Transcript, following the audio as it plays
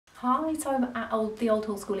Hi, so I'm at the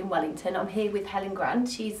Oldhall School in Wellington. I'm here with Helen Grant.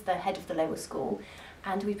 She's the head of the lower school,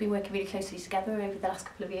 and we've been working really closely together over the last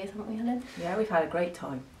couple of years, haven't we, Helen? Yeah, we've had a great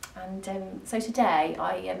time. And so today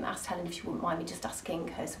I asked Helen if she wouldn't mind me just asking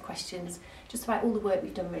her some questions just about all the work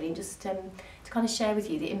we've done, really, and just to kind of share with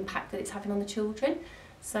you the impact that it's having on the children.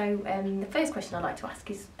 So the first question I'd like to ask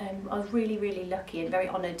is, I was really lucky and very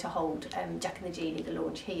honoured to hold Jack and the Genie, the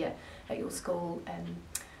launch here at your school,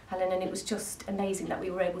 Helen, and it was just amazing that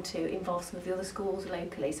we were able to involve some of the other schools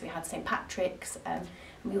locally. So we had St Patrick's, and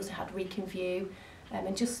we also had Wrekin View,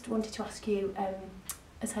 and just wanted to ask you,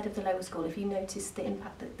 as head of the lower school, if you noticed the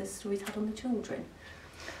impact that the stories had on the children.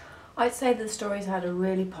 I'd say that the stories had a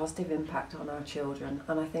really positive impact on our children,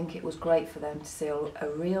 and I think it was great for them to see a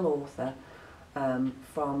real author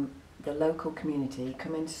from the local community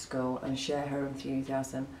come into school and share her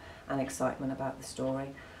enthusiasm and excitement about the story.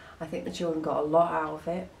 I think the children got a lot out of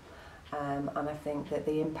it, and I think that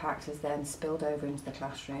the impact has then spilled over into the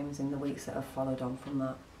classrooms in the weeks that have followed on from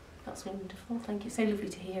that. That's wonderful, thank you. So lovely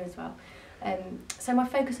to hear as well. So my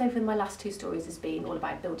focus over my last two stories has been all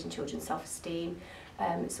about building children's self-esteem,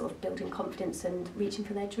 sort of building confidence and reaching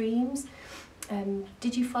for their dreams.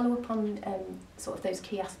 Did you follow up on sort of those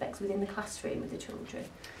key aspects within the classroom with the children?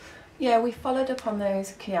 Yeah, we followed up on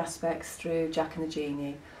those key aspects through Jack and the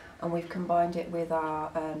Genie, and we've combined it with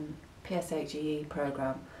our PSHE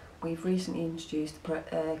programme. We've recently introduced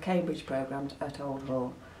the Cambridge programme at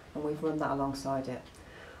Oldhall, and we've run that alongside it.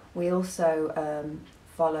 We also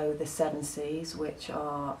follow the 7 C's, which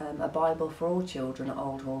are a Bible for all children at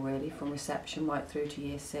Oldhall, really, from reception right through to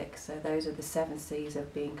year 6. So those are the 7 C's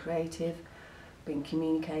of being creative, being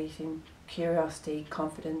communicating, curiosity,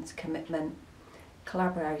 confidence, commitment,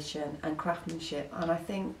 collaboration and craftsmanship. And I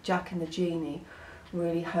think Jack and the Genie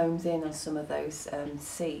really homes in on some of those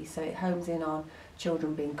C's. So it homes in on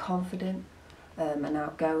children being confident and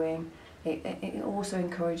outgoing. It also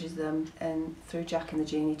encourages them, through Jack and the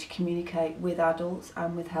Genie, to communicate with adults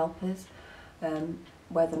and with helpers,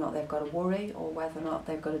 whether or not they've got a worry or whether or not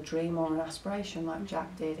they've got a dream or an aspiration like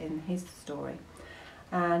Jack did in his story.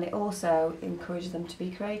 And it also encourages them to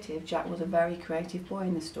be creative. Jack was a very creative boy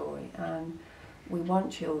in the story, and we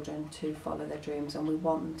want children to follow their dreams, and we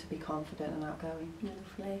want them to be confident and outgoing.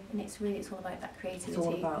 Lovely, and it's all about that creativity, it's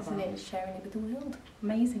all about isn't that. it? Sharing it with the world.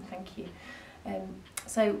 Amazing, thank you.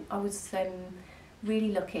 So I was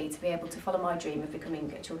really lucky to be able to follow my dream of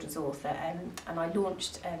becoming a children's author, and I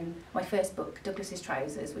launched my first book, Douglas's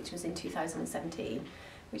Trousers, which was in 2017,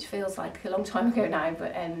 which feels like a long time ago now,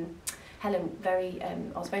 but Helen,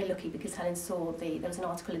 I was very lucky because Helen saw there was an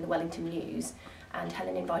article in the Wellington News, and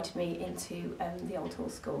Helen invited me into the Oldhall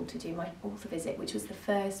School to do my author visit, which was the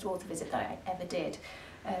first author visit that I ever did.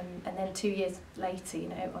 And then 2 years later, you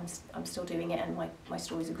know, I'm still doing it, and my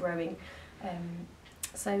stories are growing.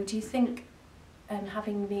 So do you think,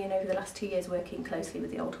 having me in over the last 2 years working closely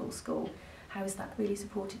with the Oldhall School, how has that really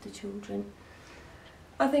supported the children?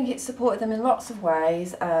 I think it's supported them in lots of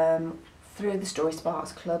ways. Through the Story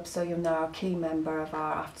Sparks Club, so you're now a key member of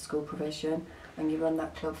our after-school provision, and you run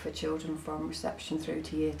that club for children from reception through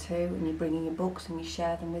to year 2, and you bring in your books and you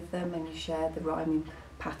share them with them, and you share the rhyming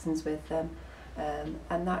patterns with them,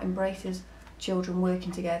 and that embraces children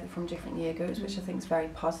working together from different year groups, which I think is very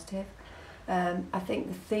positive. I think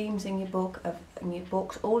the themes in your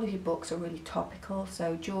books, all of your books are really topical.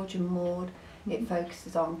 So George and Maud, it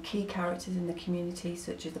focuses on key characters in the community,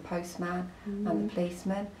 such as the postman and the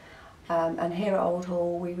policeman. And here at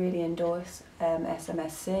Oldhall we really endorse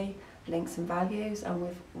SMSC, Links and Values, and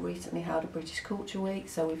we've recently held a British Culture Week,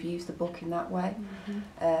 so we've used the book in that way.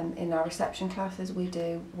 In our reception classes we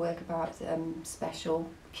do work about special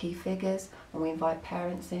key figures, and we invite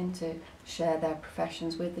parents in to share their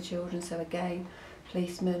professions with the children. So again,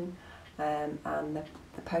 policemen and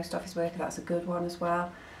the post office worker, that's a good one as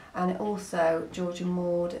well. And it also, George and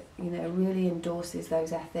Maud, you know, really endorses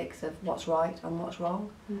those ethics of what's right and what's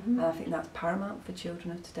wrong. And I think that's paramount for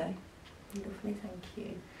children of today. Lovely, thank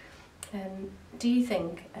you. Do you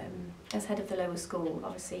think, as head of the lower school,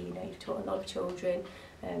 obviously, you know, you've taught a lot of children,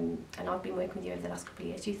 and I've been working with you over the last couple of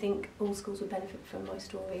years, do you think all schools would benefit from my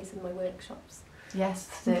stories and my workshops? Yes,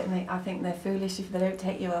 certainly. I think they're foolish if they don't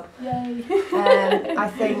take you up. Yay!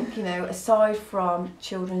 I think, you know, aside from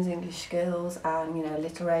children's English skills and, you know,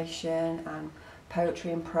 alliteration and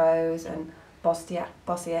poetry and prose and bossy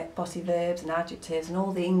verbs and adjectives and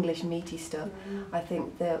all the English meaty stuff, I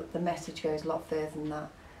think the message goes a lot further than that.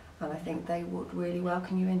 And I think they would really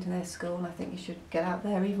welcome you into their school, and I think you should get out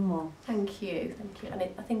there even more. Thank you, thank you. And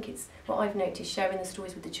I think it's what I've noticed, sharing the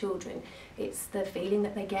stories with the children, it's the feeling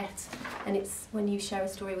that they get, and it's when you share a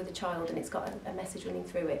story with a child and it's got a message running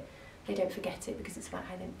through it, they don't forget it, because it's about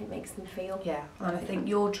how it makes them feel. Yeah, and I think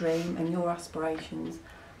your dream and your aspirations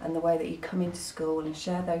and the way that you come into school and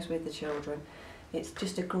share those with the children, it's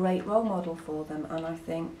just a great role model for them. And I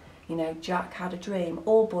think, you know, Jack had a dream.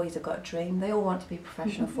 All boys have got a dream. They all want to be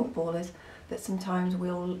professional footballers, but sometimes we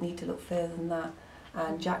all need to look further than that.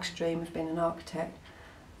 And Jack's dream of being an architect,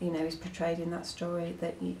 you know, is portrayed in that story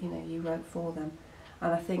that you wrote for them.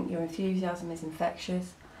 And I think your enthusiasm is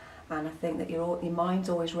infectious, and I think that your mind's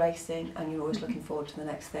always racing and you're always looking forward to the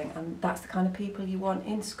next thing. And that's the kind of people you want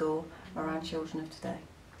in school around children of today.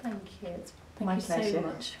 Thank you. My Thank you pleasure. so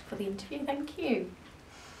much for the interview. Thank you.